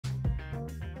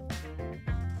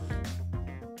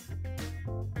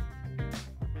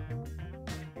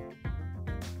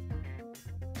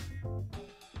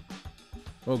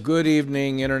Well, good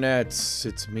evening, internets.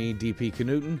 It's me, DP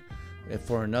Knudten,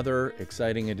 for another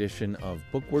exciting edition of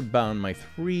Bookward Bound, my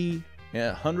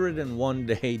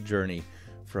 301-day journey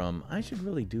from I should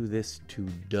really do this to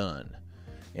done.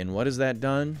 And what is that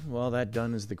done? Well, that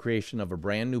done is the creation of a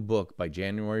brand new book by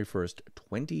January 1st,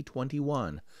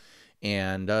 2021.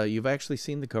 And you've actually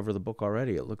seen the cover of the book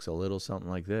already. It looks a little something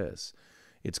like this.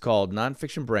 It's called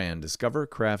NONFICTION BRAND, Discover,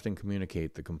 Craft, and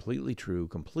Communicate the Completely True,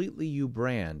 Completely You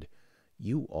brand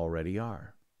you already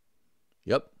are.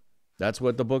 Yep, that's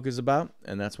what the book is about,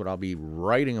 and that's what I'll be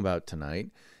writing about tonight,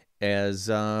 as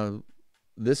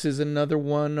this is another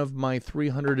one of my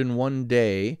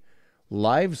 301-day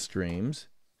live streams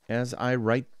as I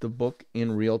write the book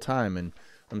in real time. And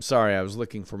I'm sorry, I was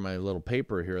looking for my little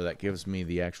paper here that gives me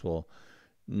the actual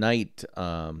night.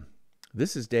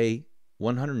 This is day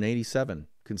 187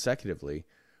 consecutively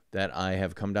that I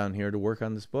have come down here to work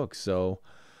on this book. So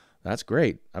that's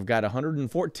great. I've got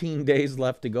 114 days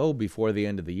left to go before the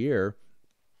end of the year,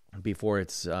 before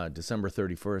it's December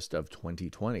 31st of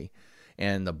 2020.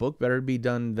 And the book better be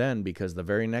done then, because the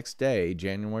very next day,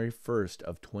 January 1st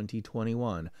of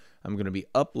 2021, I'm going to be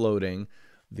uploading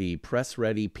the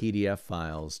press-ready PDF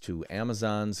files to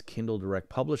Amazon's Kindle Direct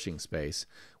publishing space,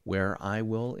 where I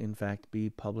will, in fact, be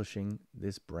publishing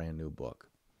this brand new book.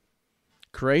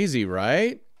 Crazy,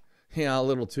 right? Yeah, a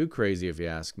little too crazy if you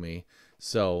ask me.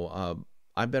 So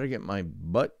I better get my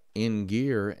butt in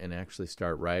gear and actually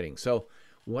start writing. So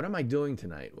what am I doing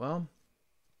tonight? Well,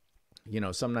 you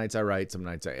know, some nights I write, some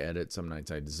nights I edit, some nights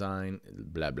I design,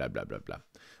 blah, blah, blah, blah, blah.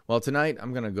 Well, tonight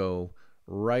I'm going to go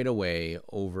right away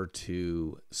over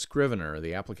to Scrivener,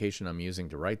 the application I'm using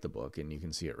to write the book, and you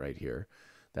can see it right here.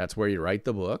 That's where you write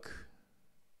the book,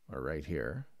 or right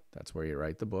here. That's where you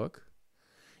write the book.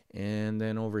 And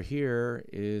then over here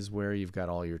is where you've got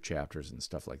all your chapters and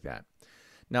stuff like that.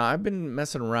 Now, I've been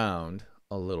messing around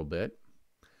a little bit,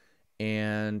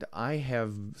 and I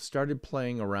have started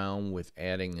playing around with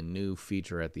adding a new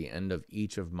feature at the end of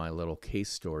each of my little case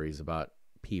stories about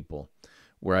people,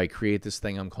 where I create this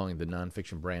thing I'm calling the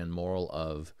nonfiction brand moral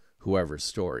of whoever's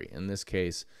story. In this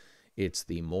case, it's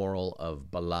the moral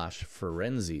of Balazs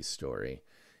Ferenczi's story,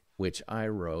 which I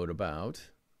wrote about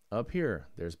up here.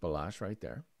 There's Balazs right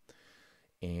there.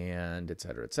 And et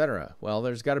cetera, et cetera. Well,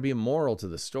 there's got to be a moral to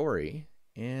the story,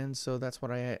 and so that's what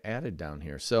I added down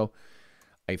here. So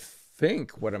I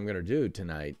think what I'm going to do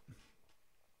tonight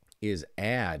is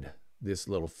add this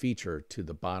little feature to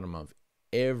the bottom of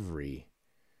everybody's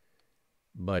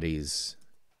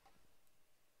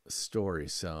story.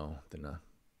 So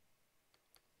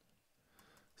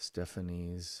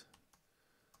Stephanie's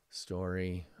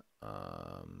story.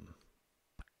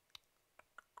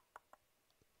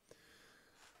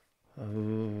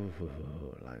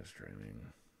 Live streaming.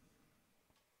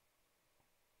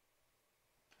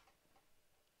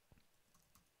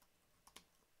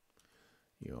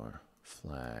 Your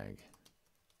flag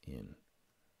in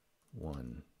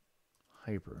one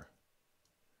hyper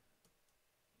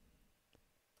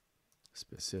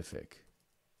specific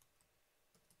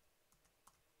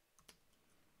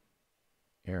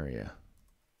area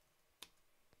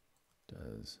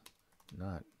does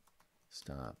not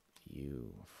stop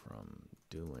you from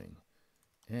doing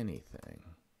anything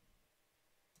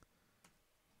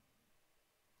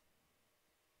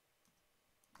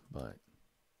but,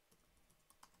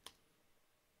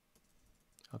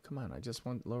 oh, come on, I just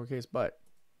want lowercase but.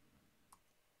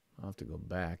 I'll have to go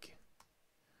back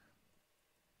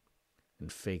and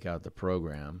fake out the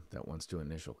program that wants to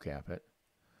initial cap it.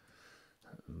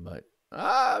 But,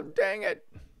 dang it,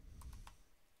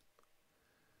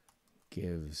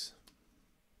 gives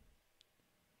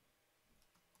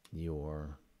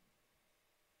your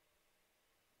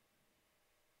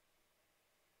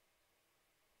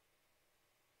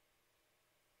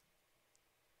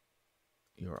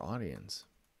audience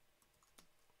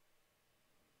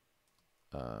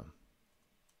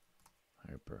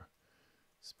hyper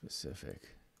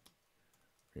specific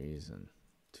reason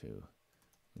to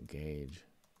engage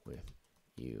with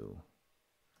you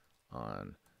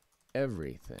on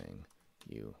everything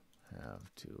you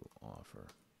have to offer.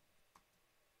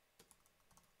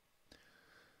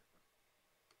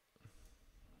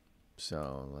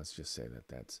 So let's just say that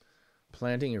that's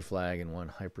planting your flag in one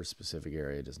hyper-specific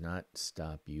area does not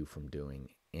stop you from doing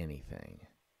anything.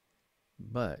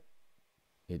 But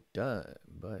it does,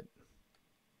 but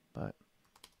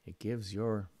it gives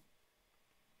your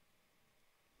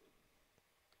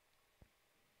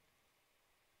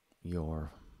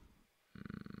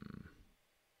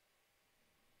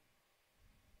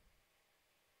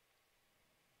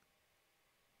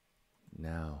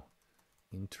now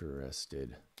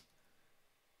interested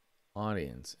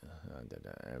audience,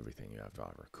 everything you have to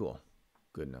offer. Cool.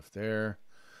 Good enough there.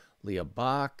 Leah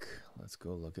Bach. Let's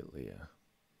go look at Leah.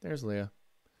 There's Leah.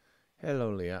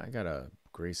 Hello, Leah. I got to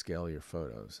grayscale your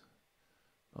photos,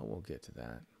 but we'll get to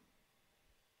that.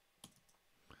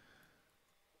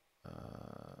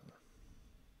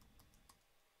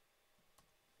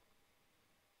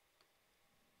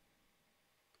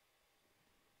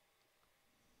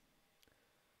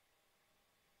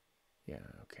 Yeah,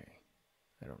 okay.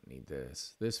 I don't need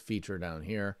this. This feature down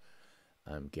here,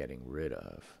 I'm getting rid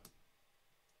of.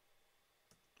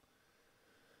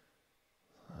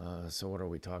 So what are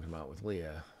we talking about with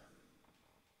Leah?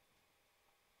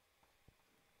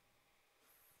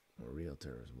 A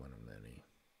realtor is one of many.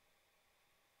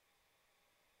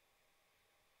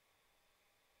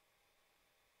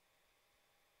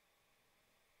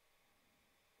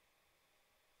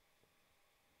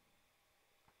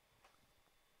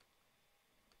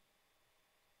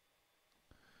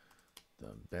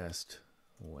 The best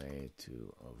way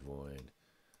to avoid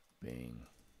being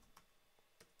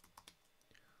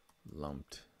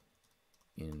lumped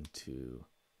into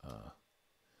a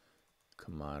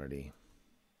commodity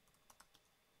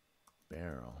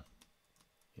barrel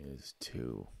is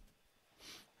to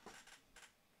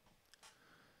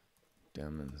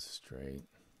demonstrate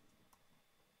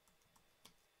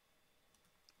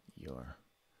you're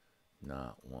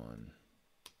not one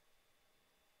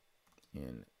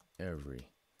in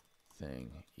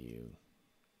everything you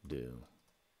do,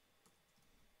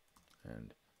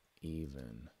 and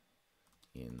even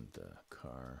in the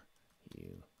car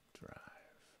you drive.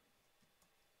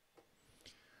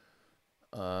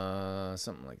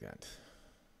 Something like that.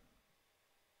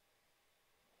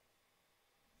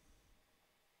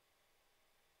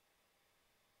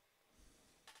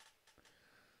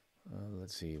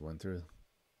 Let's see, went through.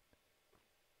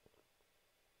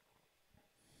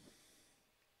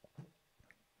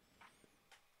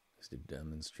 Is to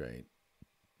demonstrate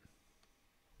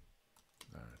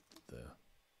the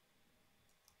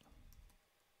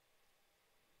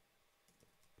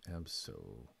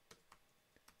absolutely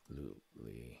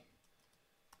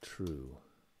true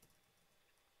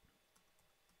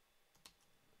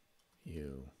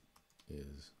you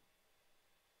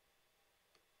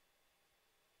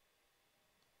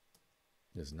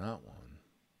is not one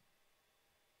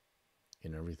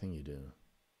in everything you do,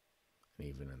 and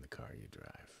even in the car you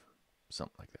drive.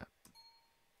 Something like that.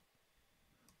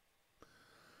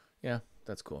 Yeah,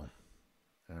 that's cool.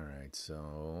 All right,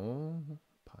 so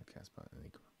podcast,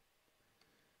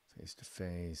 face to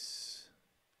face,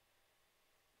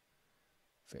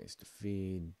 face to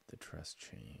feed, the trust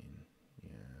chain.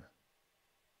 Yeah.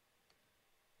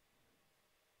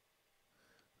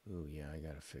 Ooh, yeah, I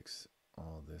gotta fix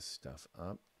all this stuff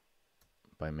up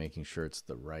by making sure it's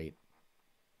the right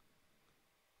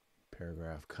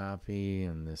paragraph copy,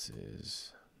 and this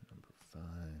is number 5.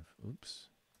 Oops.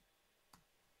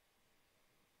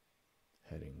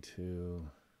 Heading 2.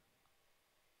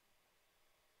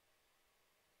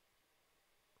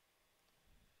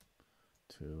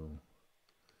 Two.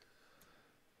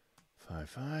 5,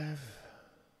 5. And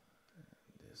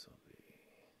this will be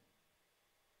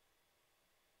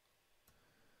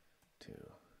 2.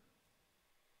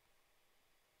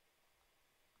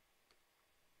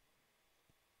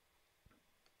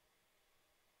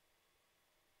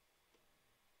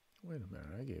 Wait a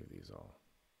minute, I gave these all.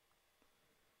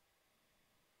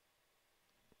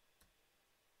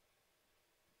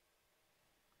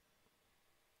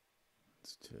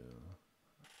 It's 2.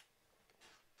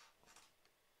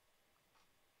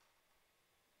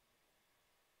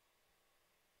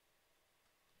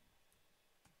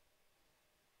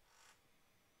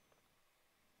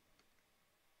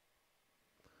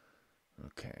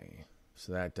 Okay,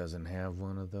 so that doesn't have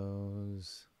one of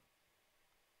those.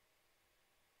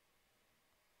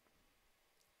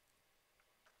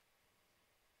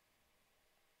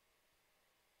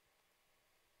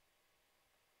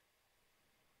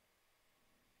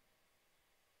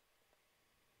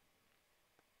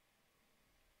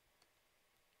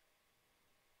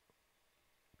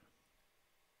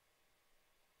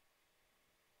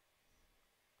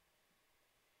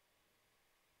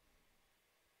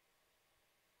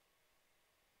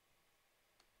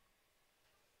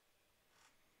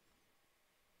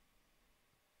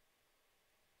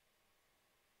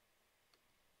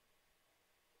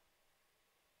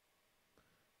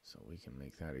 So we can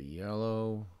make that a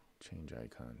yellow. Change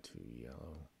icon to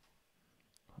yellow.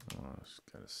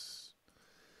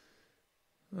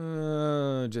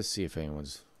 Oh, just see if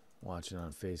anyone's watching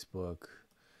on Facebook.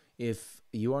 If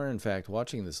you are in fact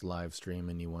watching this live stream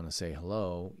and you want to say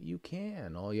hello, you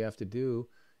can. All you have to do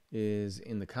is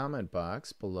in the comment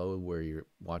box below where you're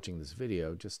watching this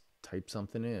video. Just type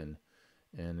something in.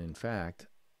 And in fact,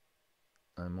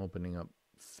 I'm opening up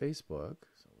Facebook,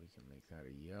 so we can make that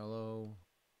a yellow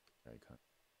icon,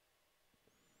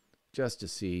 just to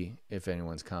see if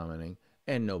anyone's commenting,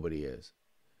 and nobody is.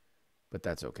 But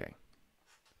that's okay.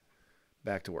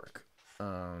 Back to work.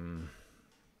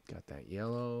 Got that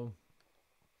yellow.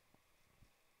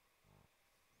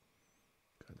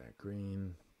 Got that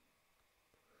green.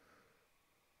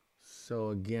 So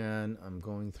again, I'm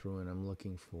going through and I'm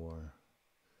looking for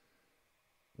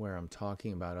where I'm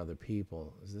talking about other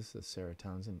people. Is this a Sarah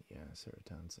Townsend? Yeah, Sarah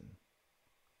Townsend.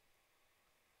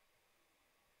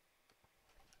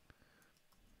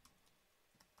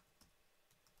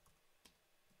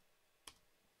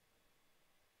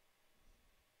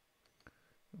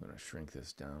 I'm going to shrink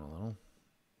this down a little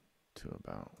to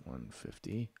about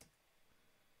 150.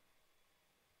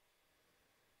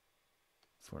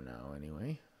 For now,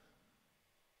 anyway.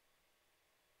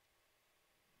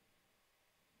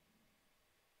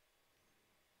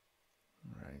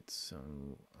 All right, so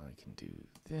I can do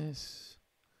this.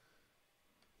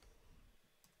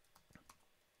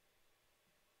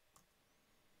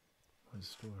 What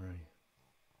story?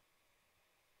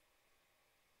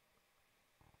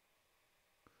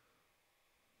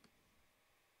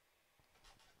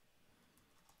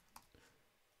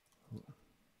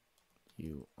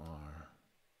 You are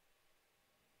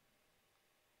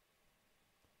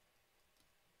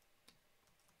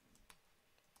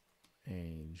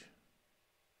age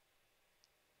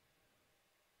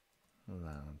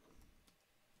allowed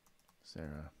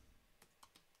Sarah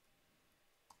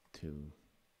to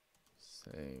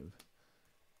save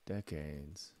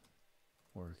decades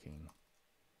working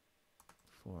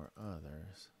for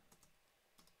others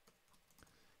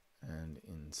and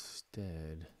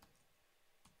instead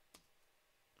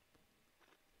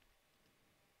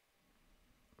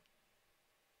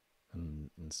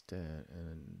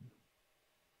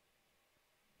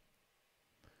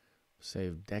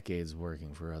saved decades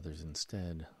working for others,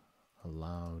 instead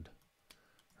allowed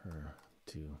her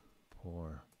to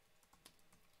pour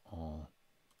all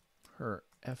her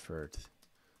effort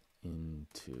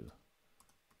into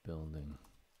building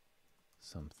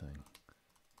something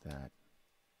that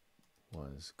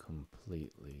was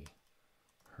completely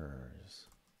hers.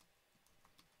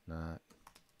 Not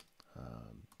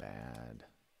a bad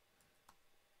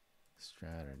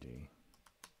strategy,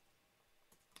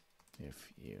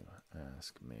 if you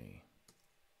ask me.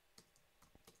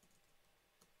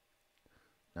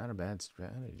 Not a bad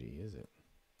strategy, is it?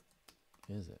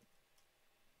 Is it?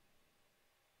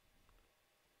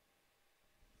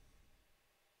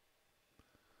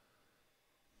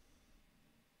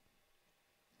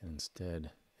 And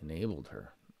instead enabled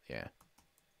her, yeah,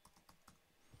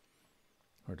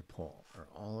 or to pull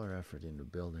all her effort into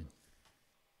building.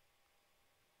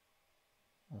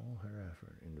 All her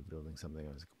effort into building something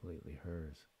that was completely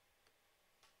hers.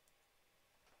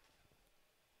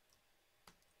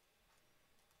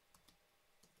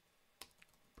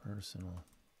 Personal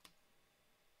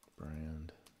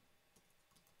brand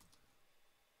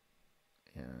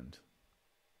and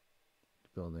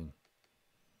building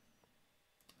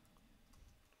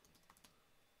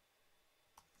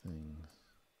things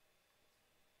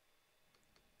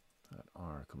that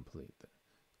are complete. A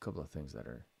couple of things that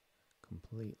are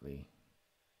completely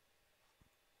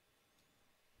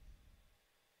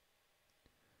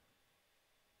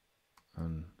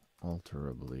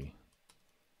unalterably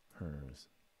hers.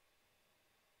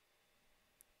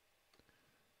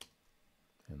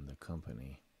 And the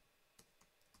company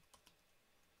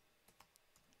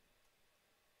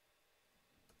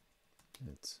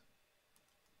it's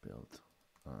built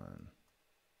on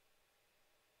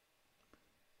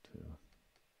to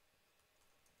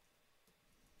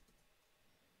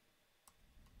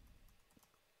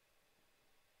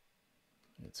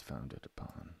it's founded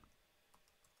upon.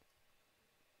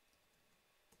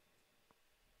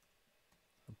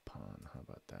 How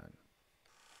about that?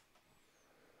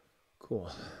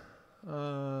 Cool.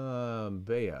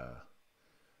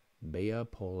 Bea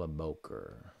Pola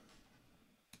Boker.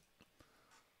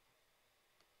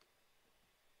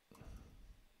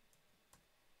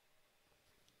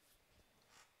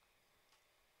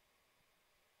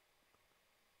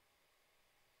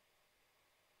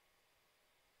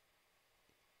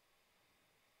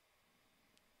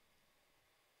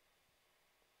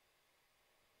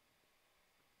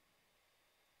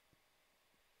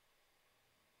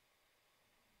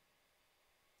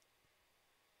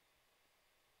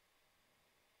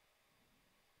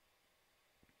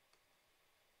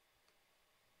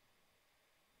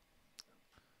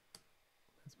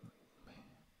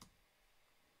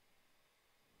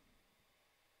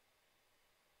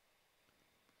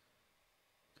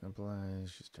 Simplified.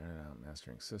 She started out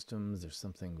mastering systems. There's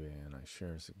something beyond I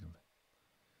share significant.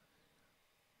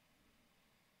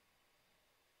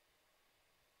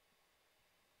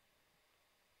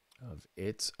 Of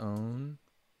its own.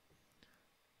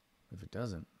 If it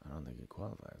doesn't, I don't think it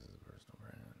qualifies as a personal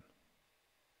brand.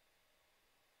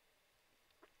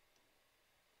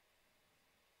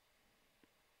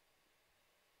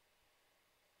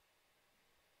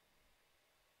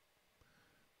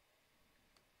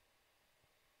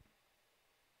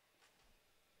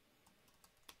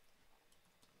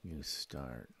 You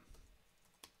start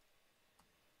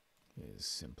is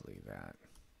simply that,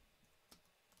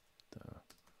 the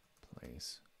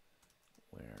place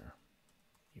where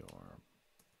your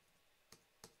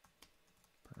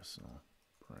personal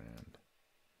brand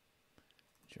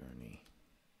journey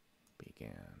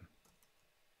began.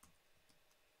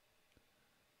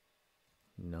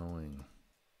 Knowing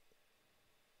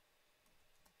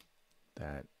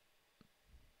that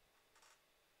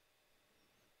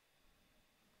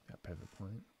pivot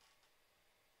point.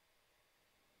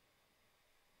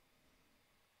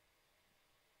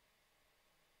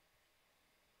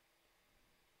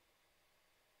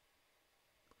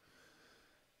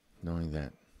 Knowing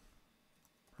that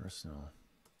personal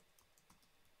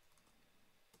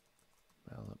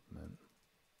development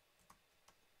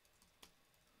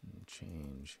and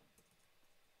change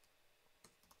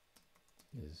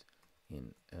is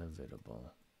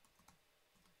inevitable.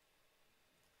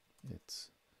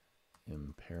 It's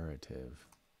imperative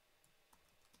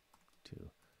to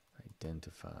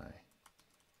identify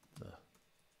the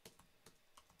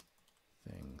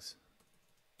things,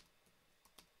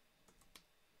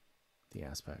 the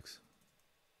aspects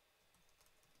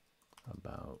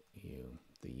about you,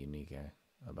 the unique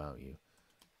about you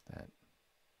that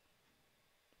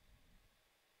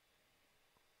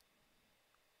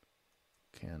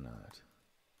cannot,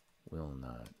 will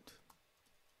not,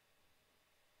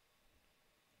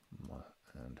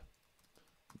 and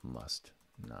must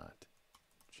not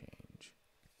change.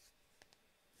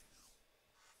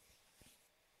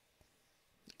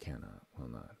 Cannot, will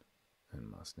not,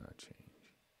 and must not change.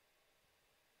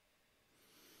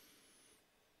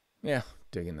 Yeah,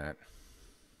 digging that.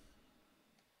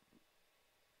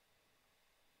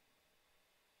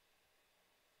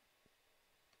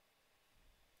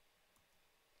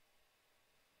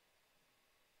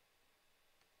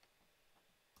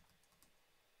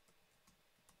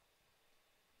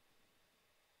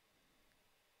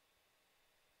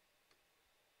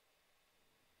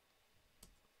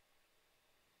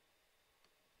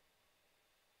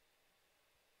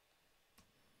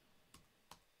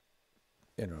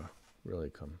 It really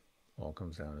all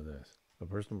comes down to this. A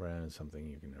personal brand is something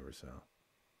you can never sell.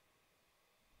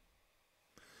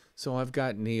 So I've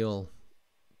got Neil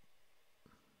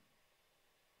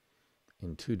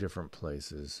in two different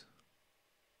places.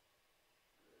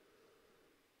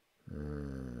 I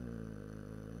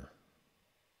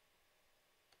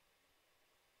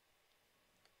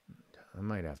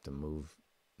might have to move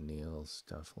Neil's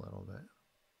stuff a little bit.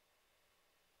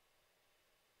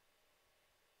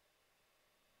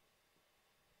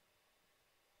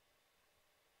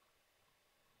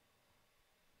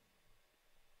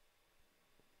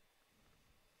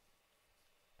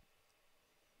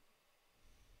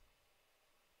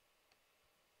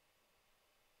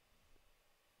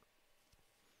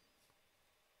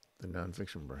 The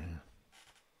nonfiction brand.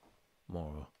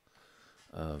 Moral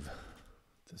of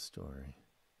the story.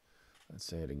 Let's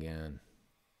say it again.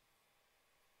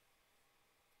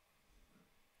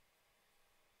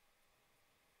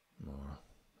 Moral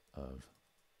of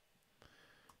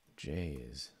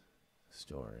Jay's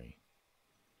story.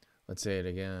 Let's say it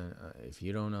again. If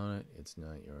you don't own it, it's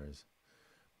not yours.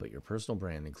 But your personal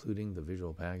brand, including the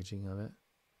visual packaging of it,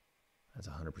 that's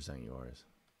 100% yours.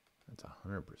 That's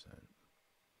 100%.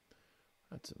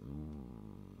 That's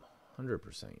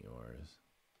 100% yours.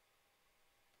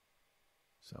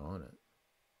 So own it.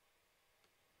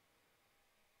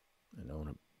 And own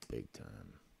it big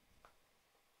time.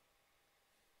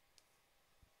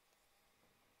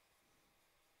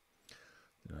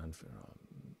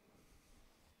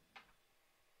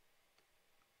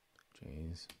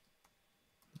 Jay's.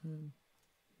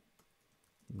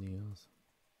 Neil's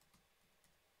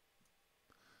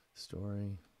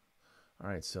story. All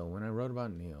right, so when I wrote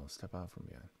about Neil, step out from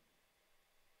behind.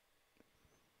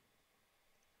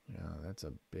 Yeah, that's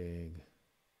a big.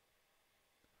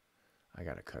 I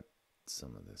got to cut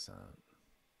some of this out.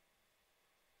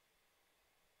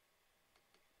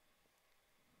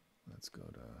 Let's go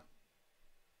to.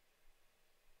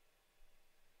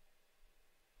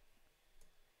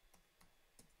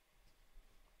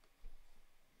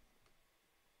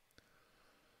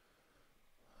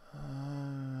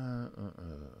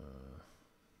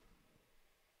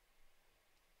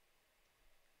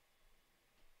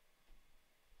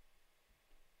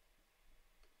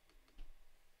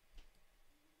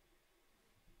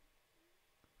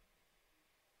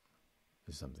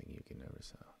 is something you can never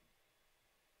sell.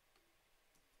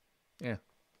 Yeah.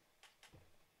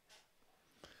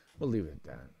 We'll leave it at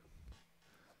that.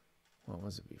 What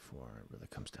was it before? It really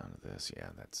comes down to this. Yeah,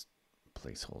 that's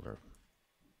placeholder.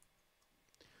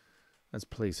 That's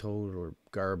placeholder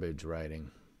garbage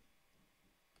writing.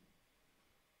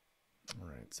 All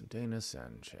right, so Dana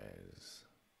Sanchez.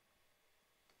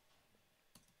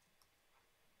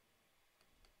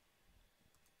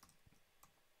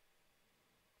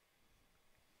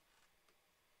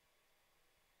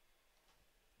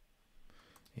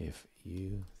 If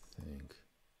you think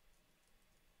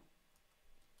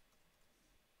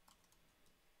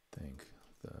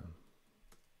the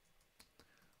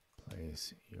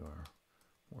place you're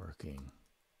working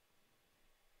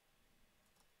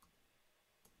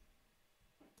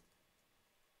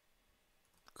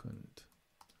couldn't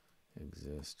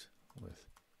exist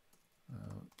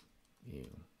without you,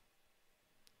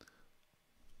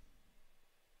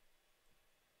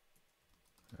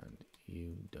 and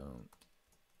you don't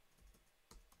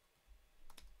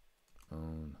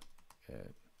own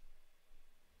it,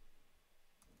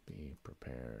 be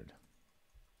prepared.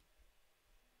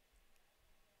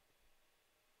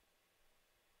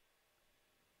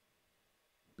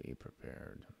 Be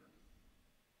prepared.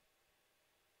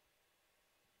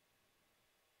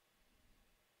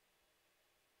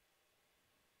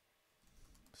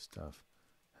 Stuff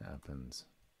happens.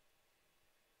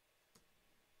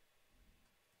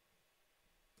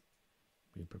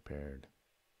 Be prepared.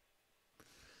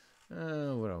 What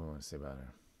do I want to say about it?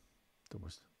 The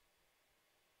worst.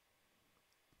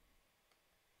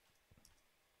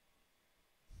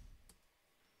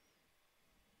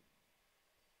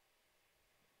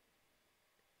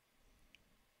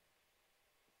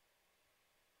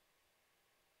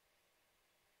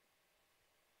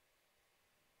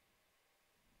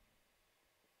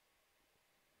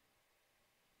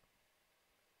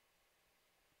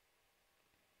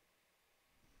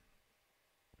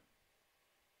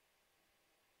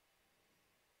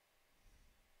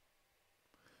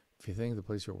 If you think the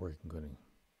place you're working couldn't,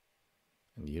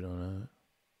 and you don't know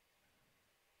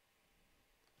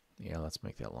it, yeah, let's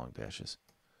make that long dashes.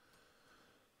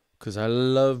 Because I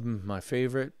love my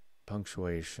favorite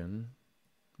punctuation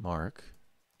mark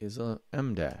is a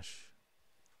M dash.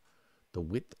 The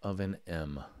width of an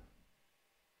M.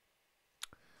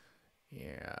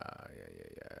 Yeah.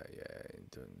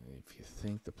 If you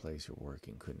think the place you're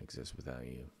working couldn't exist without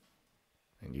you,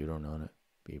 and you don't own it,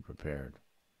 be prepared.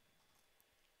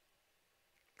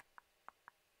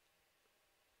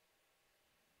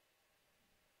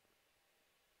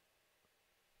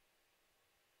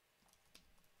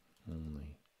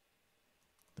 Only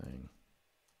thing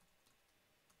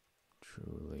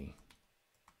truly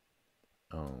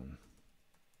own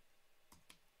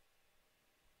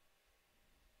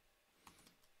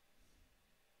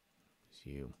is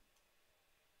you.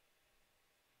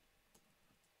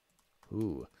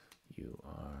 Who you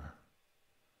are,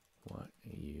 what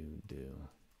you do,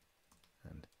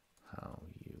 and how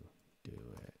you do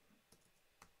it.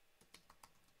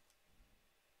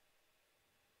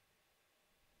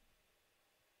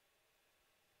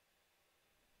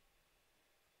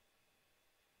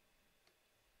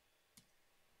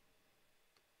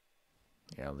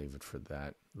 Yeah, I'll leave it for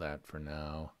that for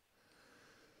now.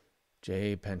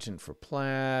 J, penchant for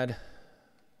plaid.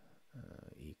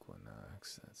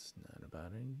 Equinox, that's not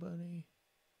about anybody.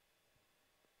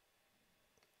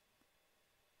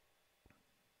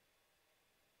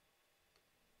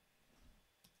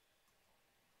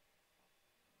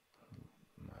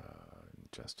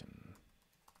 Justin.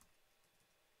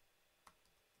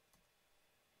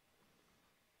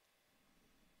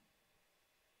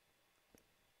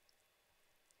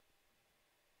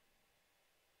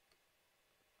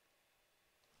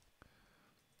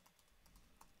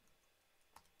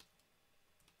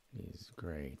 He's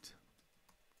great.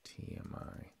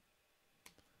 TMI.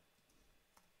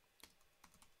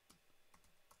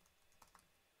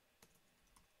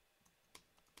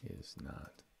 Is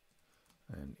not.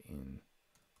 And in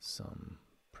some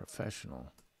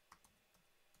professional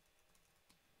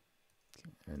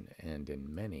and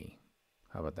in many,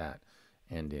 how about that?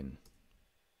 And in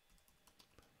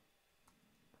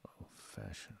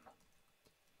professional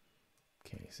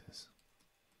cases,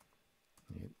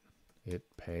 it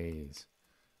pays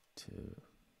to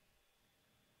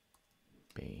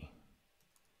be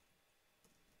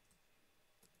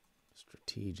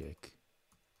strategic,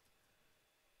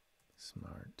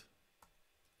 smart,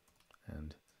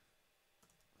 and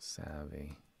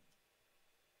savvy.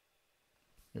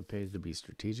 It pays to be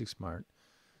strategic, smart,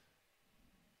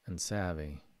 and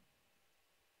savvy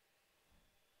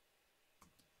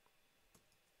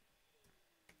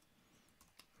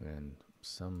and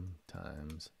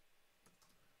sometimes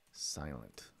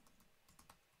silent.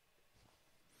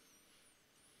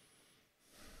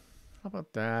 How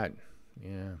about that?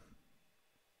 Yeah.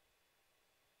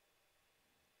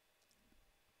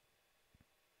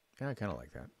 Yeah, I kind of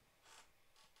like that.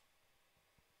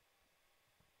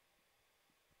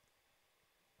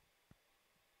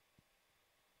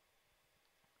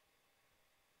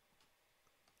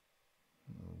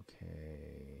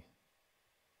 Okay.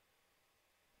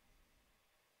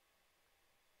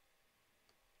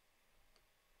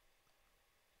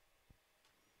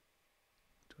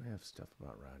 Do I have stuff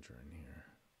about Roger in here?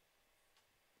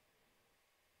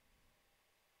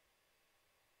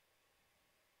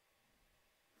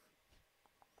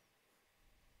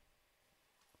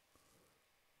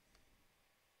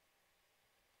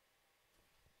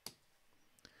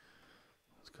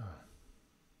 Let's go.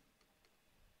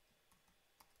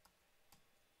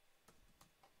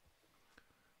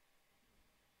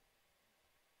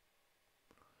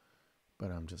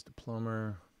 But I'm just a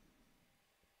plumber.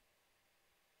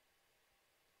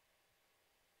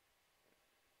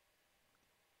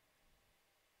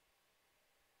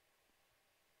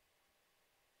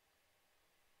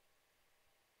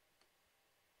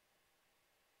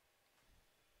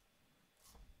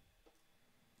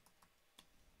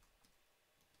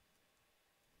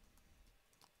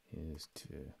 Is to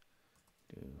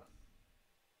do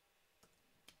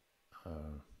a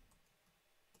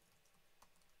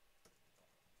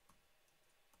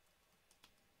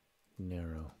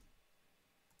narrow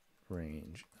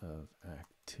range of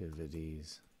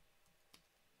activities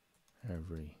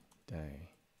every day,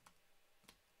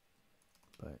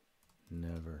 but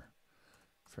never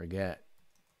forget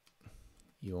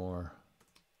your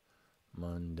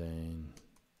mundane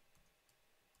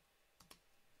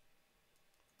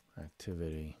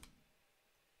activity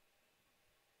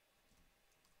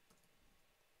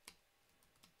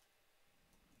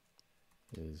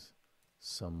is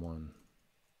someone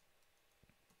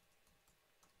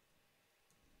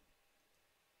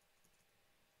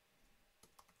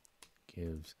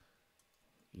gives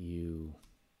you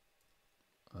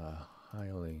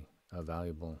a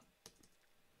valuable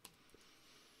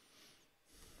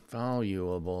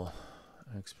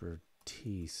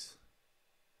expertise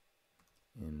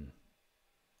in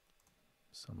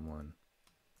someone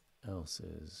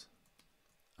else's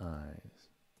eyes.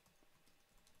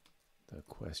 The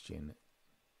question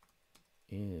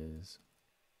is,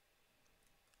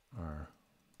 are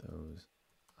those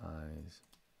eyes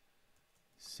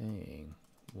saying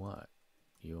what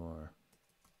you're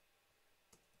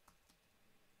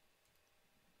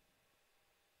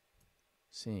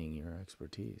seeing your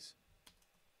expertise?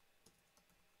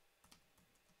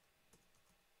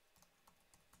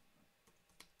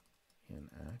 In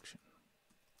action.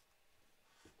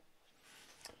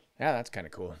 Yeah, that's kind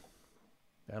of cool.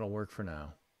 That'll work for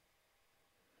now.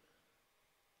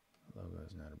 Logo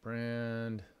is not a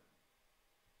brand.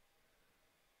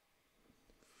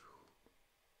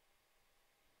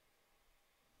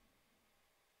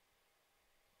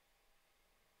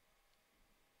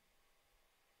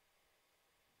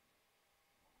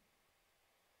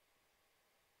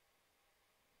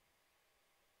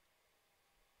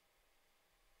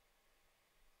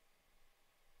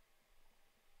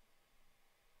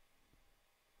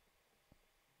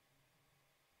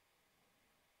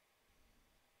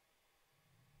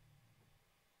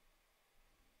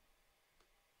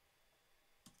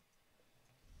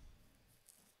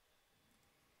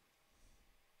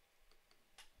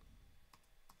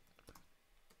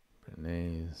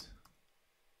 Bernays.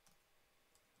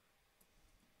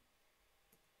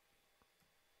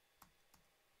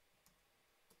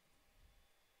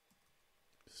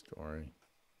 Story.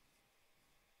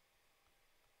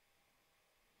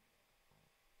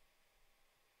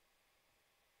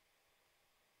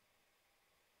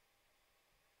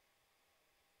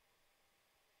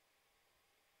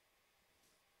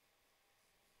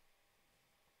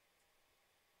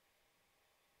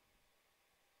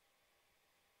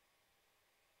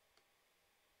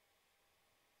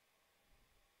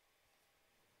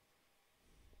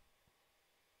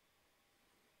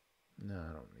 No,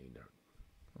 I don't need her.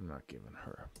 I'm not giving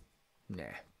her.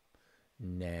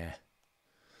 Nah.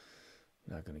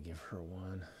 Not gonna give her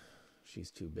one.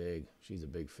 She's too big. She's a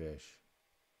big fish.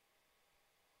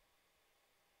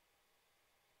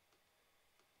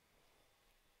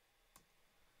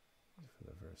 For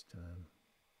the first time.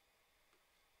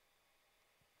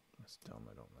 Let's tell them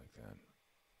I don't like that.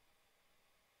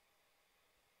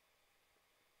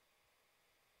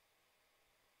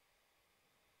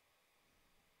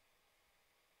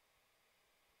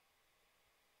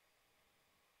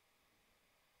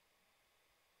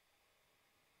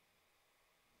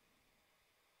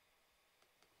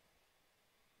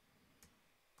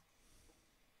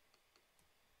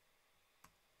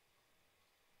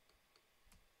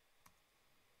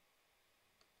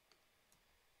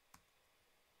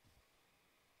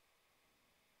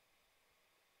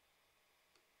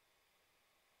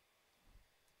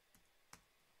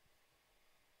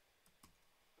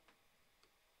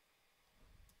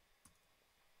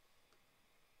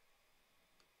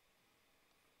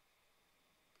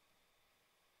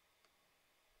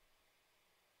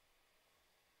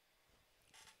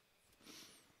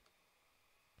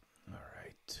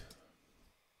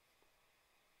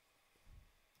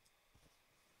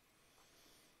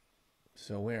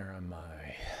 So where am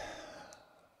I?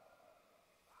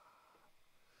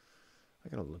 I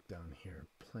gotta look down here.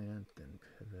 Plant, then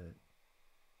pivot.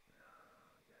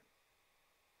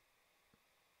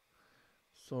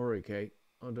 Sorry, Kate.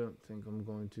 I don't think I'm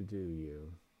going to do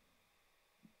you.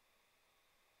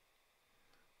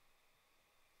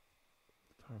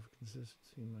 Powerful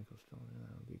consistency, Michael Stone,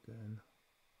 that would be good.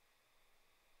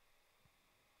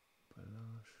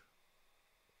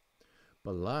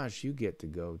 Balash, you get to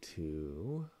go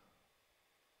to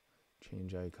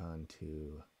change icon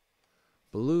to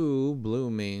blue.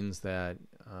 Blue means that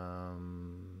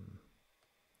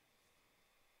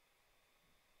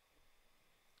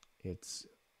it's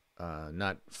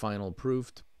not final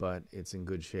proofed, but it's in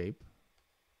good shape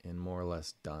and more or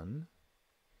less done.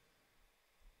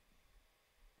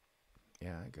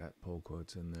 Yeah, I got pull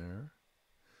quotes in there.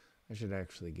 I should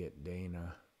actually get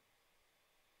Dana.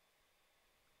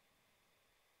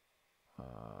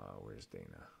 Where's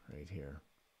Dana? Right here.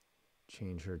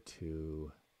 Change her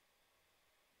to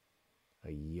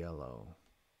a yellow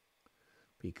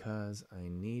because I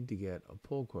need to get a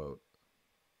pull quote.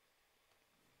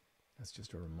 That's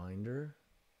just a reminder.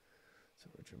 So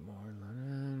Richard Moore,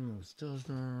 Lennon,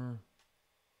 Stilsner,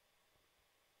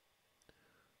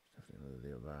 Stephanie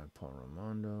Leovac, Paul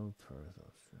Raimondo, Perth,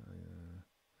 Australia,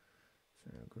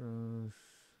 Sarah Gross.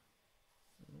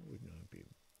 Would not be.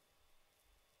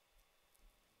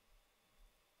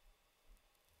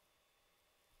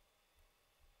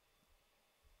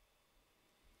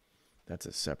 That's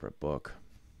a separate book.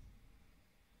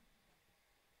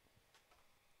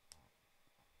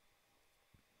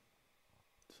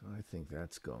 So I think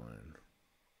that's going.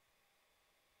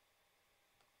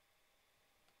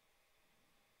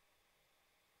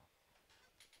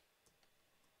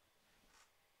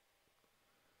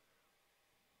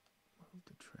 Move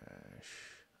the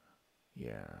trash.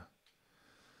 Yeah.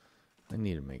 I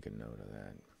need to make a note of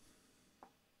that.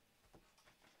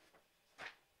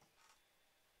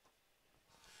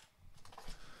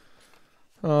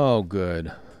 Oh,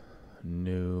 good.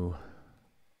 New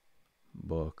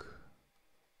book.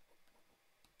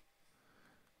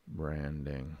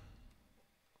 Branding.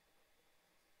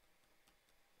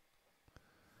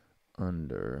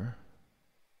 Under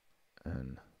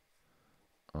an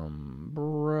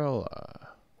umbrella.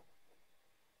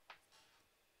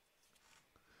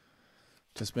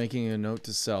 Just making a note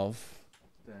to self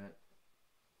that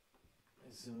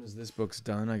as soon as this book's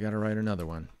done, I got to write another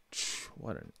one.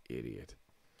 What an idiot.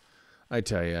 I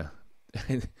tell you.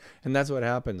 And that's what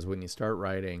happens when you start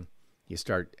writing. You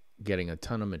start getting a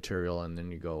ton of material, and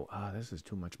then you go, this is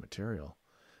too much material.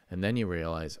 And then you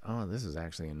realize, this is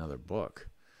actually another book.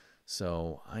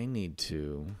 So I need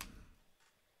to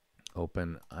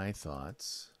open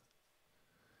iThoughts.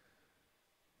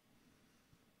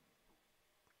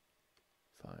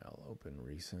 File, open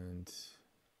recent.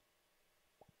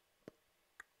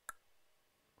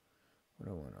 What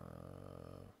do I want to...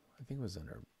 I think it was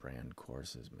under brand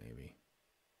courses, maybe.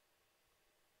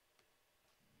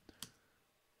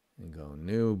 And go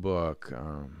new book.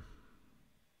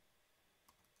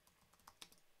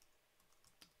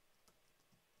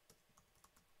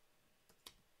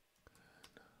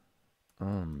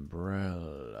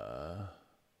 Umbrella.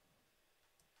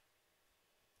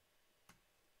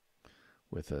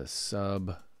 With a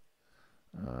sub.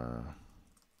 While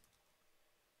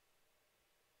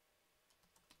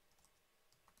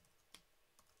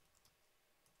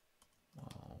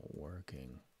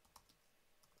working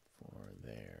for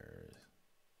theirs.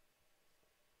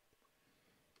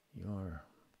 You're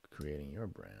creating your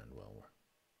brand. Well,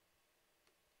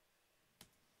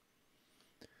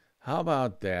 how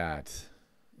about that?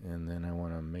 And then I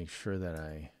want to make sure that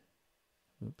I,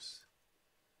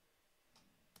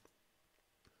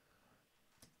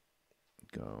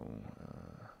 go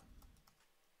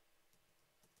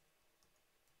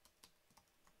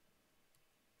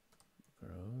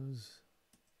Rose.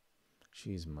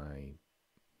 She's my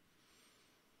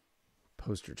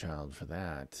poster child for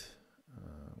that.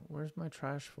 Where's my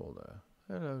trash folder?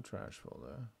 Hello, trash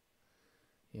folder.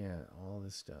 Yeah, all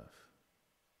this stuff.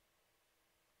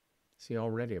 See,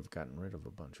 already I've gotten rid of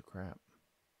a bunch of crap.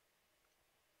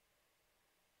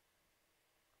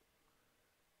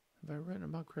 Have I written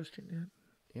about Christian yet?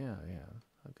 Yeah,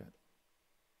 I've got.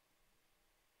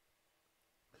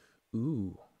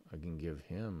 Ooh, I can give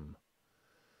him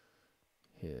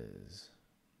his.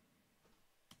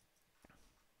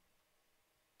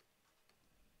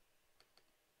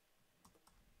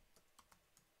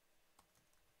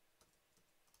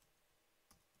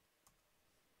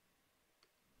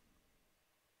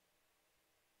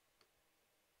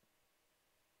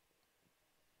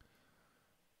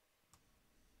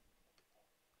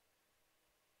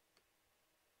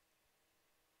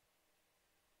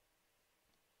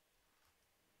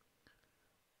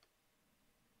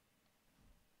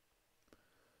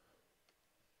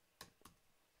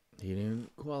 He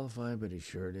didn't qualify, but he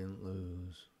sure didn't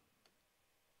lose.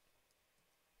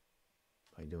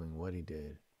 By doing what he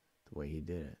did, the way he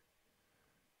did it.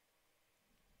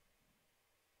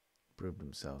 Proved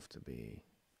himself to be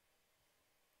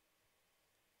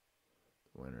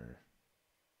the winner.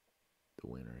 The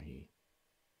winner he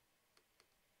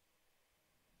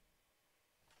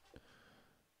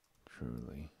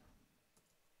truly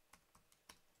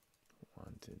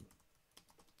wanted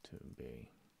to be.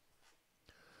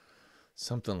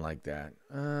 Something like that.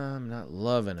 I'm not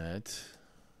loving it.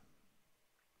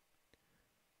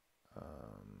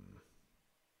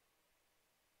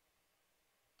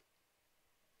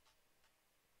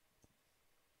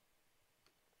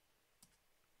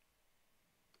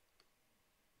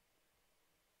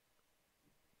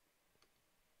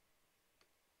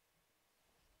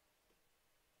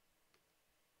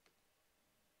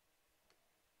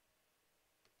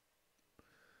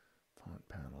 Font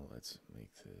panel, let's make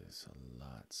this a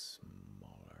lot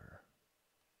smaller.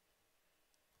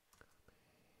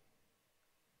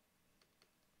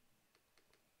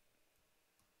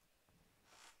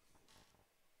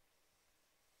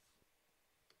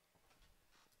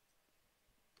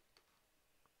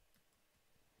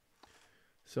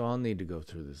 So I'll need to go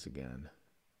through this again.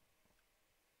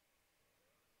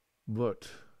 But,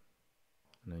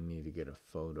 and I need to get a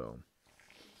photo.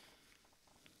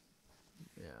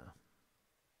 Yeah.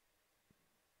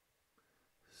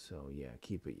 So yeah,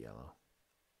 keep it yellow.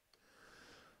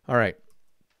 All right.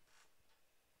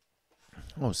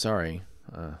 Oh, sorry.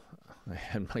 I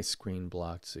had my screen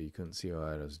blocked so you couldn't see what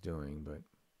I was doing, but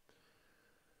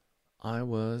I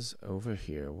was over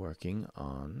here working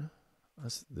on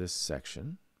this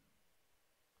section.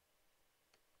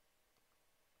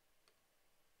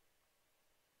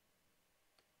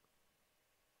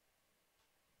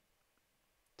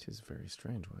 It is very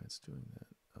strange why it's doing that.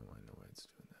 Oh, I know why it's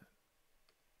doing that.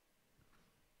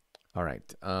 All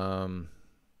right.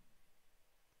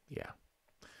 Yeah.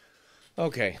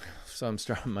 Okay. So I'm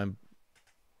starting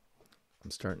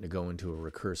to go into a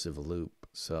recursive loop.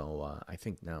 So I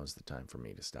think now is the time for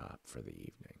me to stop for the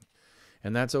evening.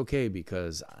 And that's okay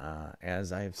because,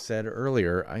 as I've said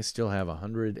earlier, I still have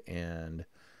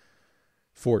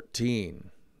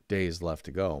 114 days left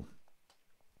to go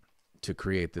to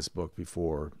create this book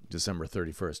before December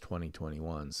 31st,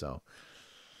 2021. So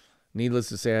needless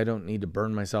to say, I don't need to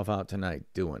burn myself out tonight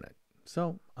doing it.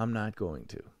 So I'm not going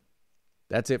to.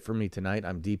 That's it for me tonight.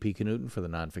 I'm DP Knudten for the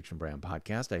Nonfiction Brand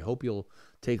podcast. I hope you'll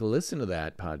take a listen to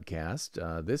that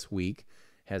podcast. This week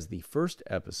has the first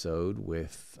episode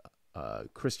with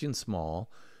Christian Small,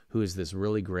 who is this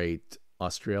really great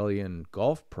Australian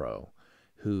golf pro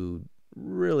who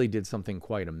really did something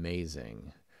quite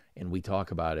amazing. And we talk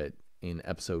about it in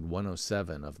episode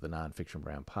 107 of the Nonfiction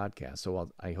Brand podcast. So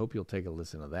I hope you'll take a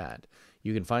listen to that.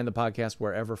 You can find the podcast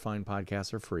wherever fine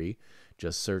podcasts are free.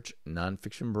 Just search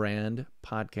Nonfiction Brand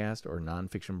podcast or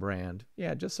Nonfiction Brand.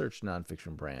 Yeah, just search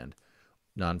Nonfiction Brand.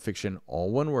 Nonfiction,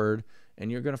 all one word,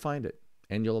 and you're going to find it.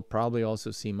 And you'll probably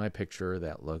also see my picture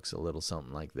that looks a little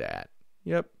something like that.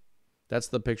 Yep, that's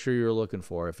the picture you're looking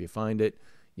for. If you find it,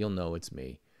 you'll know it's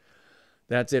me.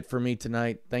 That's it for me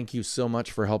tonight. Thank you so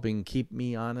much for helping keep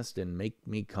me honest and make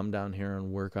me come down here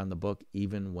and work on the book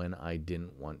even when I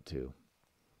didn't want to.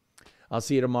 I'll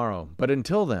see you tomorrow. But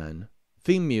until then,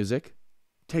 theme music,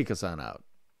 take us on out.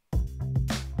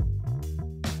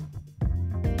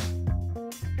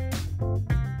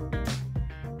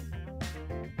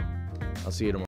 I'll see you tomorrow.